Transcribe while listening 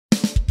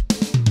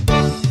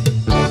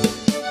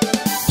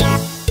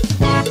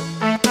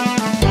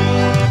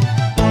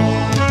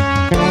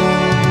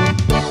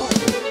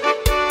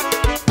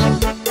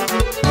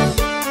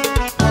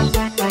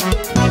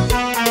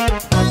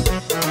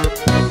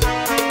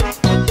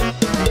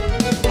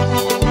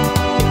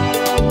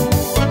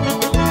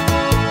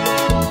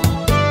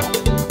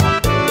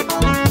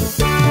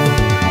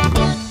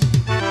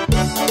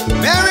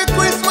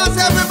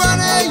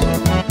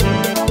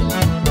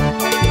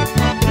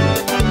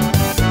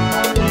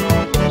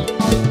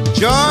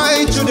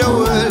Joy to the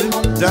world,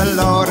 the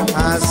Lord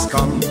has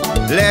come.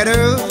 Let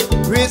earth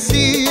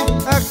receive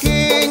a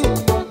king.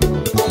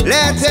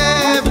 Let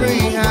every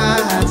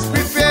heart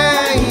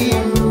prepare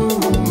him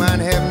room.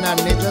 And heaven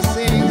and nature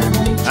sing,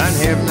 and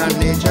heaven and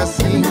nature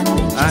sing,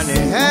 and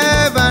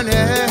heaven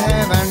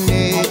and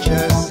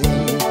nature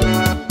sing.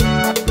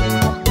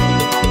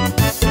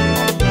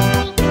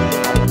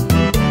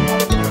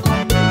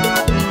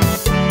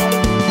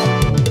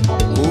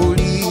 Oh,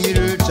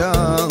 little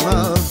town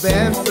of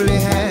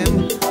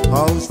Bethlehem,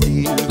 how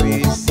still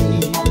we see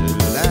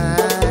the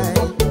light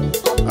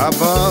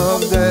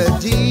above the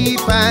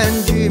deep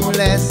and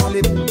dreamless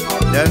sleep.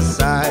 The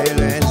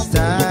silent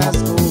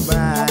stars go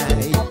by,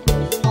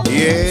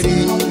 yet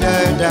in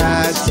the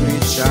dark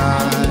sweet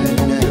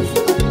shineth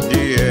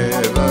the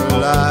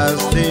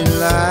everlasting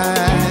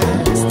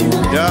light.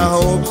 The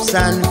hopes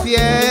and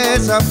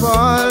fears of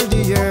all the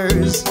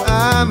years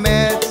are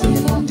met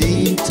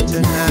indeed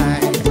tonight.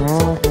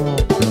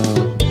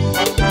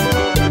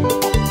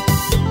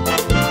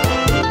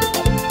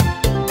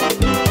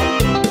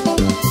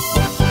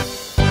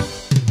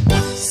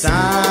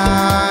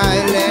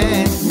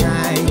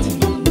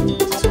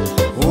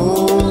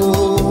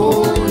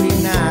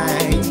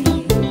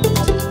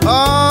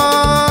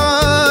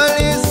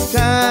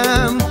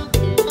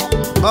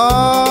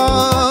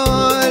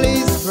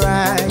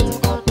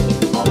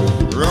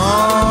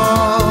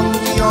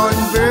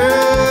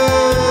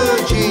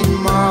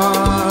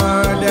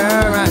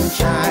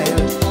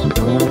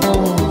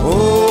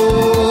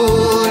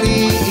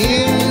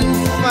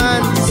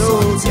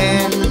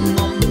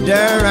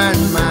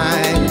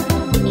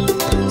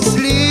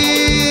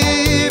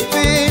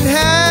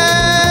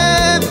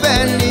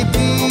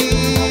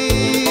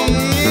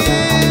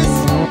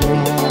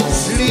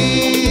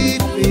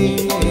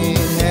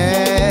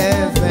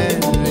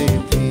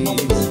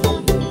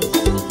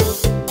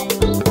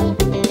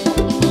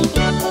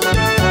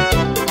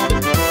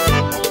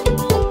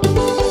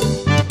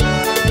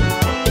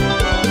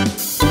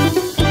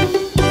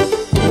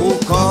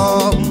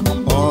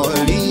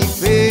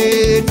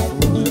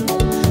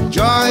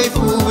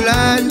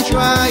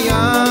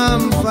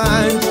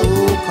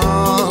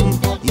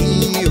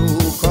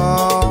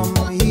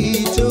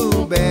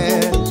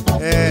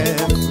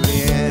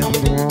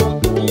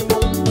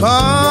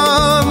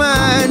 Come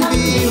and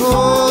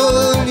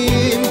behold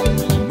him,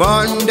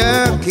 born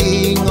the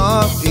King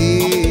of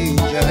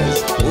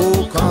Ages.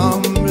 Oh,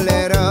 come,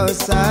 let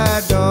us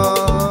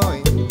adore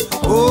him.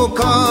 Oh,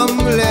 come,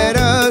 let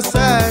us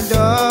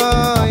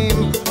adore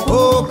him.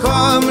 Oh,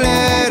 come,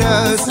 let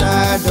us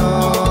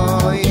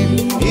adore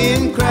him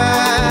in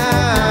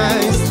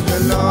Christ the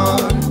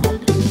Lord.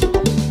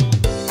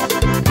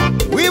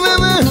 We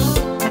mama,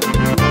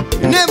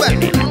 never.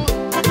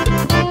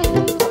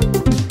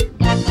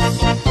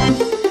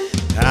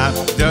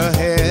 The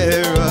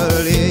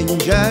herald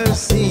angels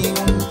sing,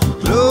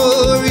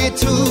 glory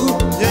to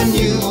the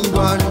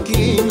newborn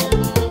King.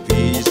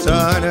 Peace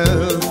on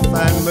earth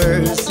and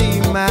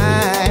mercy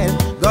mild,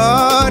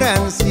 God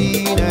and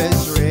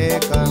sinners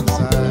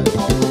reconciled.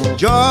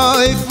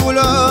 Joyful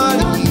all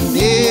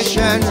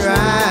nation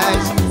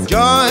rise,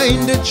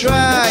 join the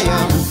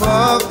triumph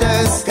of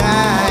the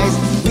skies.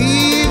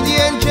 With the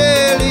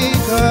angelic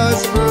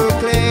host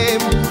proclaim,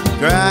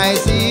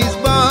 Christ is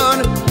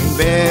born in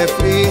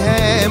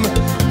Bethlehem.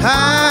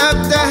 Hark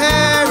the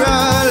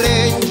herald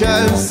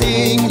angels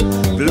sing,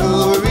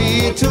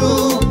 glory to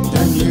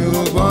the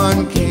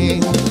newborn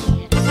King.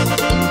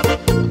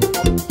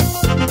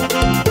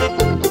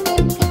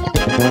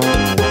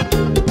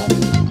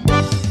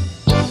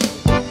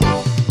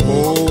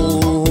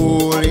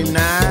 Holy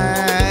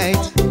night,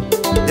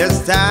 the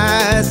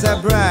stars are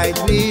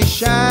brightly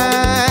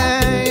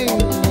shining.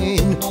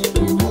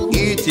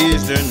 It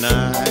is the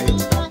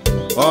night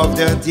of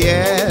the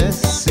dear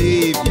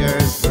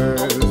Savior's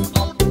birth.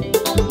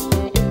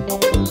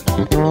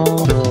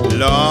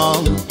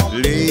 Long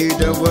lay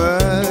the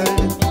world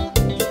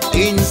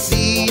in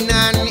sin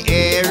and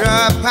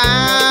error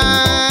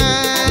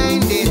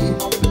pining,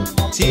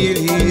 till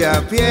he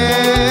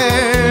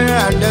appeared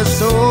and the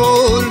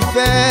soul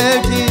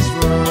felt his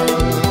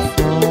worth.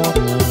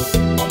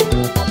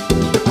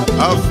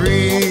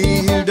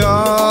 Afraid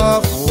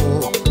of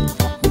hope,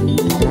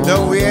 the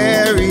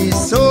weary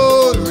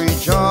soul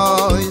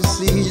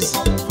rejoices,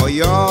 for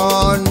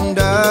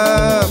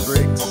yonder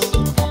breaks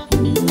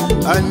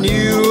a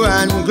new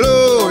and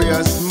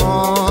glorious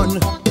morn.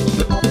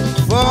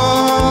 Fall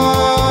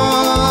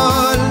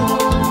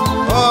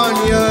on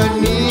your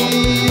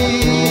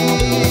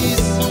knees.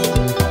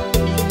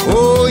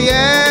 Oh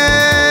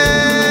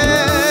yeah,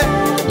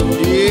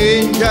 the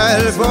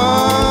angel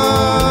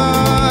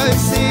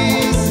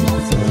voices.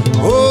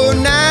 Oh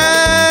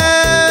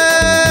night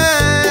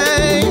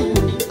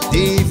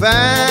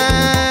divine.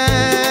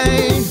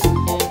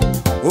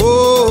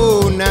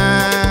 Oh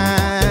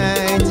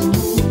night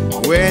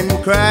when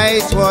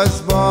Christ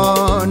was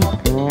born.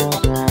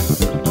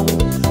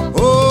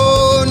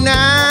 Oh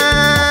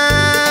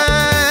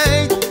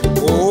night,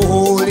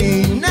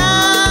 holy night,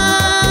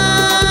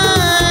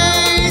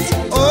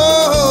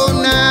 oh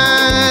night.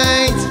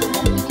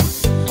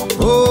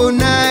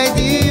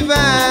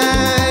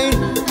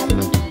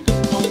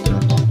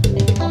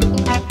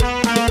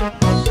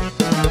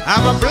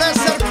 Have a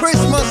blessed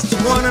Christmas to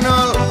one and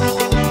all.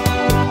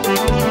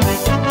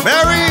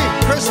 Merry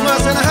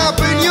Christmas and a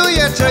Happy New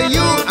Year to you.